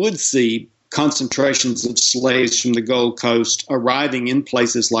so you would see concentrations of slaves from the Gold Coast arriving in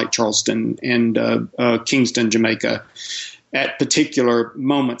places like Charleston and Kingston, Jamaica, at particular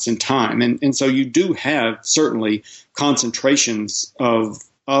moments in time, and so you do have certainly concentrations of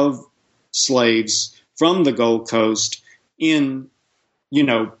slaves from the Gold Coast in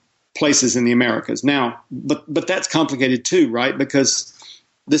places in the Americas. Now, but that's complicated too, right? Because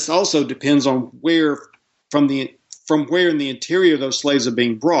this also depends on where from where in the interior those slaves are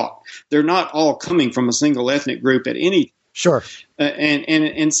being brought. They're not all coming from a single ethnic group at any. Sure.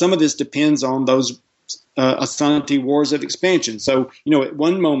 And some of this depends on those Asante wars of expansion. So, at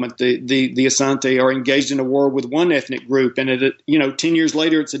one moment the Asante are engaged in a war with one ethnic group, and 10 years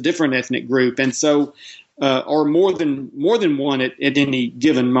later it's a different ethnic group, and so or more than one at any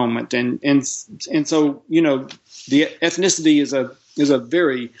given moment, and so the ethnicity is a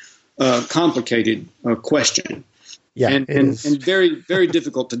very complicated question. Yeah, and very, very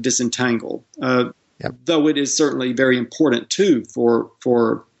difficult to disentangle. Though it is certainly very important too for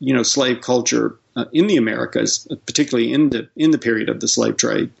slave culture in the Americas, particularly in the period of the slave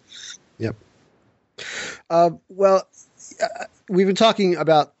trade. Yep. We've been talking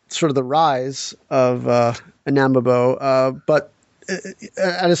about sort of the rise of Anamabo, but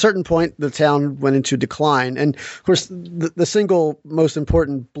at a certain point, the town went into decline. And, of course, the single most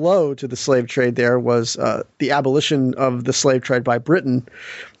important blow to the slave trade there was the abolition of the slave trade by Britain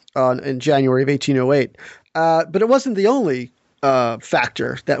in January of 1808. But it wasn't the only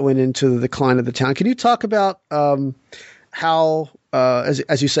factor that went into the decline of the town. Can you talk about how,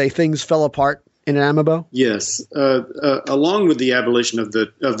 as you say, things fell apart in Anamabo? Yes. Along with the abolition of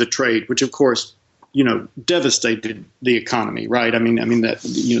the trade, which, of course, devastated the economy, right? I mean that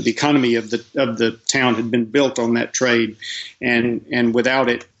the economy of the town had been built on that trade, and without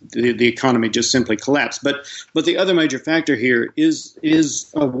it, the economy just simply collapsed. But the other major factor here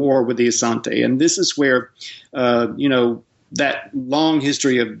is a war with the Asante, and this is where that long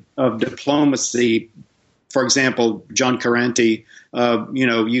history of diplomacy. For example, John Carranti.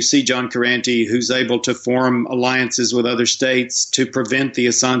 You see John Carranti, who's able to form alliances with other states to prevent the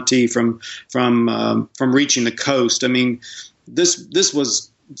Asante from reaching the coast. I mean, this was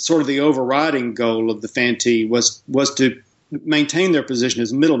sort of the overriding goal of the Fantee was to maintain their position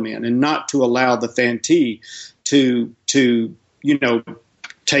as middlemen and not to allow the Fantee to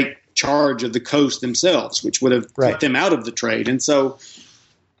take charge of the coast themselves, which would have kept them out of the trade. And so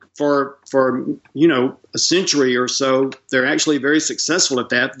for a century or so, they're actually very successful at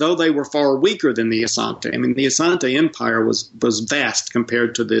that, though they were far weaker than the Asante. I mean, the Asante Empire was vast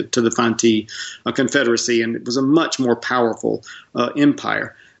compared to the Fantee Confederacy, and it was a much more powerful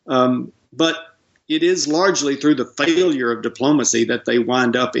empire. But it is largely through the failure of diplomacy that they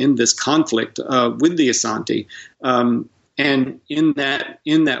wind up in this conflict with the Asante. And in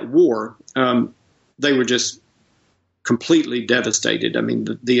that war, they were just completely devastated. I mean,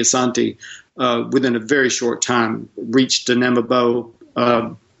 the Asante, within a very short time, reached Anamabo,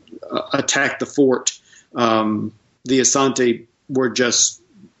 attacked the fort. The Asante were just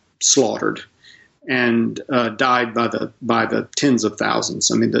slaughtered and died by the tens of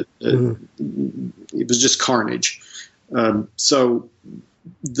thousands. I mean, it was just carnage. So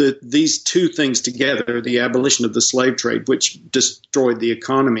these two things together, the abolition of the slave trade, which destroyed the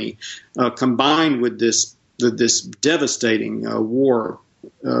economy, combined with this devastating war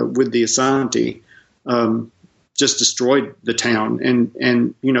with the Asante, just destroyed the town.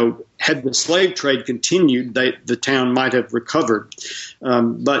 And had the slave trade continued, the town might have recovered.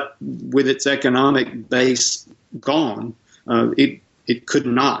 But with its economic base gone, it could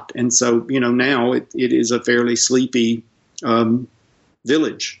not. And so now it is a fairly sleepy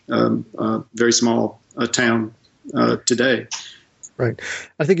village, very small town today. Right.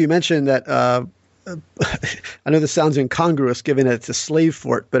 I think you mentioned that. I know this sounds incongruous given it's a slave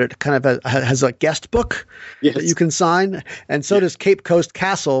fort, but it kind of has a guest book that you can sign. And so does Cape Coast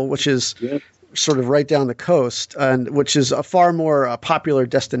Castle, which is sort of right down the coast, and which is a far more popular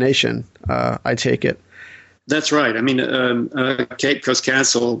destination, I take it. That's right. I mean, Cape Coast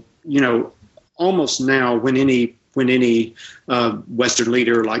Castle, almost now when any Western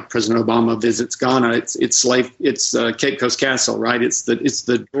leader like President Obama visits Ghana, it's Cape Coast Castle, right? It's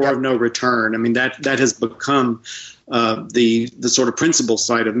the door of no return. I mean, that has become the sort of principal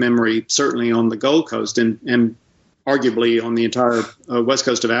site of memory, certainly on the Gold Coast and arguably on the entire west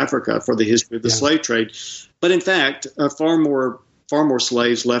coast of Africa for the history of the slave trade. But in fact, far more far more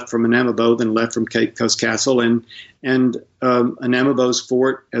slaves left from Anamaboe than left from Cape Coast Castle, and Anamaboe's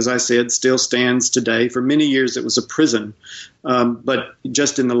fort, as I said, still stands today. For many years, it was a prison, but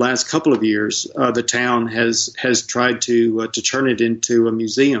just in the last couple of years, the town has tried to turn it into a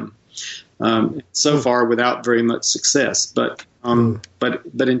museum. So far, without very much success, but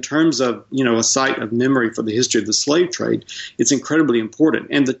in terms of a site of memory for the history of the slave trade, it's incredibly important.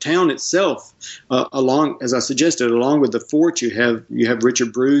 And the town itself, as I suggested, along with the fort, you have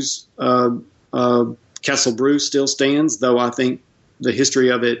Richard Brue's Castle Brue still stands, though I think the history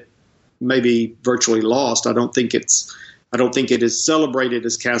of it may be virtually lost. I don't think it is celebrated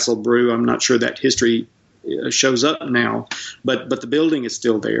as Castle Brue. I'm not sure that history shows up now, but the building is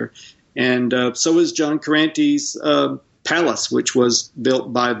still there. And so is John Carante's palace, which was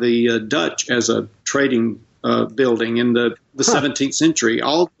built by the Dutch as a trading building in the 17th century.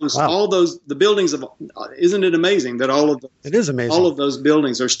 All those the buildings of, isn't it amazing that it is amazing. All of those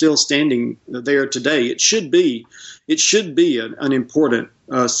buildings are still standing there today. It should be an important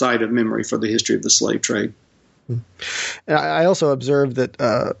site of memory for the history of the slave trade. And I also observed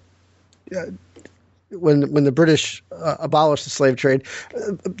that when the British abolished the slave trade,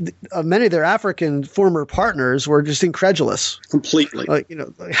 many of their African former partners were just incredulous. Completely.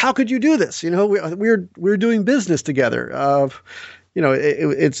 How could you do this? We're doing business together.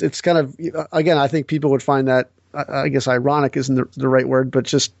 It's kind of, again, I think people would find that, I guess ironic isn't the right word, but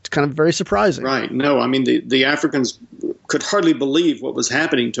just kind of very surprising. Right. No, I mean, the Africans could hardly believe what was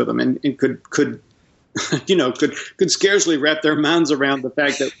happening to them, and could scarcely wrap their minds around the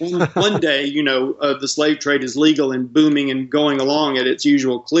fact that one day, the slave trade is legal and booming and going along at its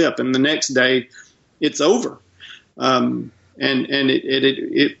usual clip, and the next day, it's over.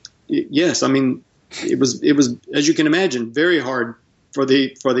 Yes, I mean, it was, as you can imagine, very hard for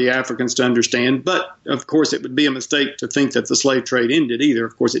the Africans to understand. But of course, it would be a mistake to think that the slave trade ended either.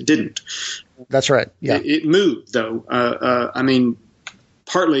 Of course, it didn't. That's right. Yeah, it moved though. I mean,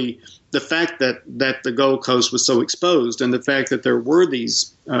 partly the fact that the Gold Coast was so exposed, and the fact that there were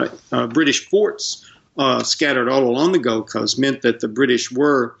these British forts scattered all along the Gold Coast, meant that the British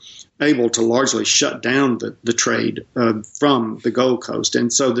were able to largely shut down the trade from the Gold Coast,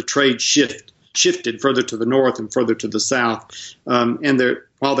 and so the trade shifted further to the north and further to the south.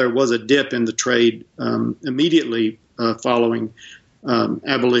 While there was a dip in the trade immediately following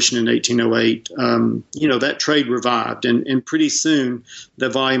abolition in 1808, that trade revived, and pretty soon the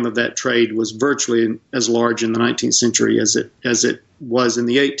volume of that trade was virtually as large in the 19th century as it was in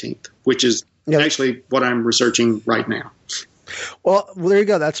the 18th, which is actually what I'm researching right now. Well, there you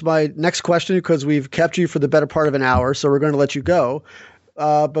go. That's my next question, because we've kept you for the better part of an hour, so we're going to let you go.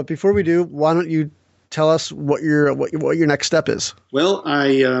 But before we do, why don't you tell us what your next step is? Well,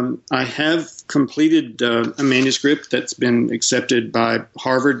 I have completed a manuscript that's been accepted by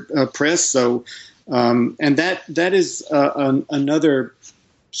Harvard Press. So, and that is another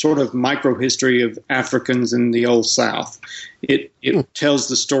sort of microhistory of Africans in the Old South. It tells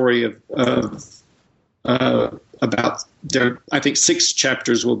the story of about there. I think 6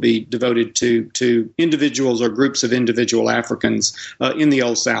 chapters will be devoted to individuals or groups of individual Africans in the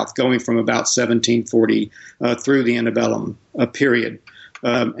Old South, going from about 1740 through the antebellum period,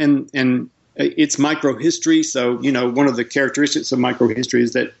 and it's microhistory. So one of the characteristics of microhistory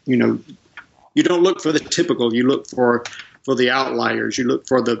is that you don't look for the typical, you look for the outliers, you look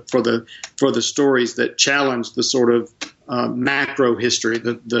for the stories that challenge the sort of macro history,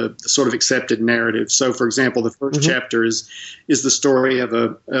 the sort of accepted narrative. So, for example, the first chapter is the story of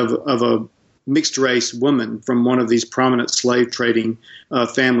a mixed race woman from one of these prominent slave trading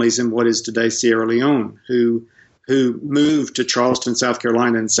families in what is today Sierra Leone, who moved to Charleston, South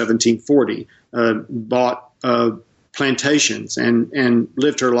Carolina in 1740, bought plantations and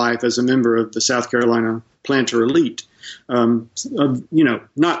lived her life as a member of the South Carolina planter elite. Not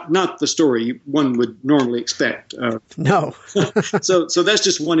the story one would normally expect. No. So that's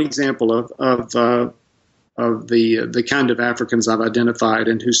just one example of the kind of Africans I've identified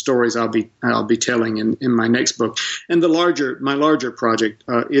and whose stories I'll be telling in my next book. And my larger project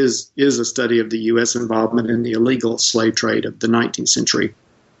is a study of the U.S. involvement in the illegal slave trade of the 19th century.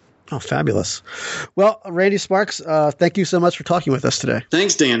 Oh, fabulous. Well, Randy Sparks, thank you so much for talking with us today.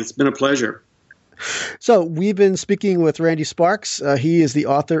 Thanks, Dan. It's been a pleasure. So we've been speaking with Randy Sparks. He is the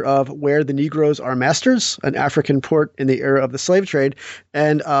author of Where the Negroes Are Masters, an African port in the era of the slave trade.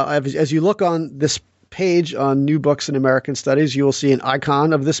 And as you look on this page on New Books in American Studies, you will see an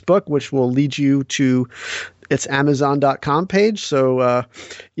icon of this book, which will lead you to its Amazon.com page. So,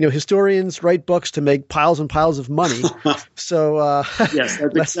 historians write books to make piles and piles of money. So, yes,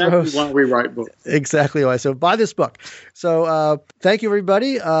 that's exactly why we write books. Exactly why. So buy this book. So thank you,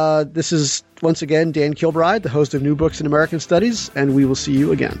 everybody. This is, once again, Dan Kilbride, the host of New Books in American Studies, and we will see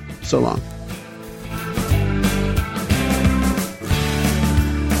you again. So long.